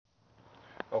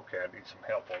Okay, I need some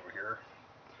help over here.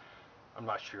 I'm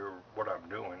not sure what I'm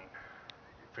doing.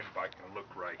 If anybody can look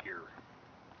right here,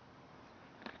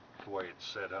 the way it's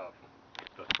set up,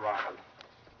 the throttle.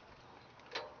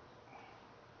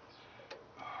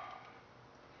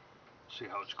 See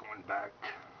how it's going back?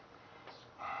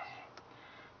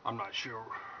 I'm not sure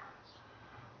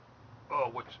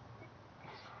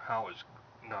how it's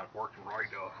not working right.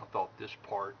 I thought this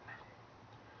part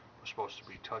was supposed to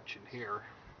be touching here.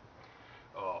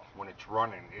 When it's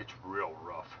running, it's real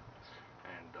rough,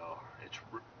 and it's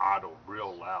idle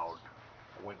real loud.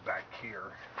 I went back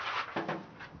here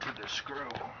to the screw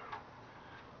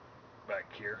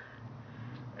back here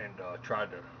and tried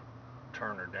to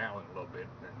turn her down a little bit,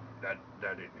 and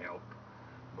that didn't help.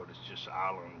 But it's just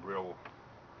idling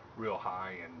real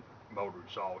high, and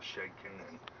motor's all shaking,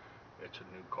 and it's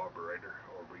a new carburetor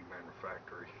or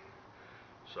remanufacturing.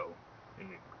 So,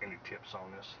 any tips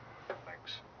on this?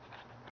 Thanks.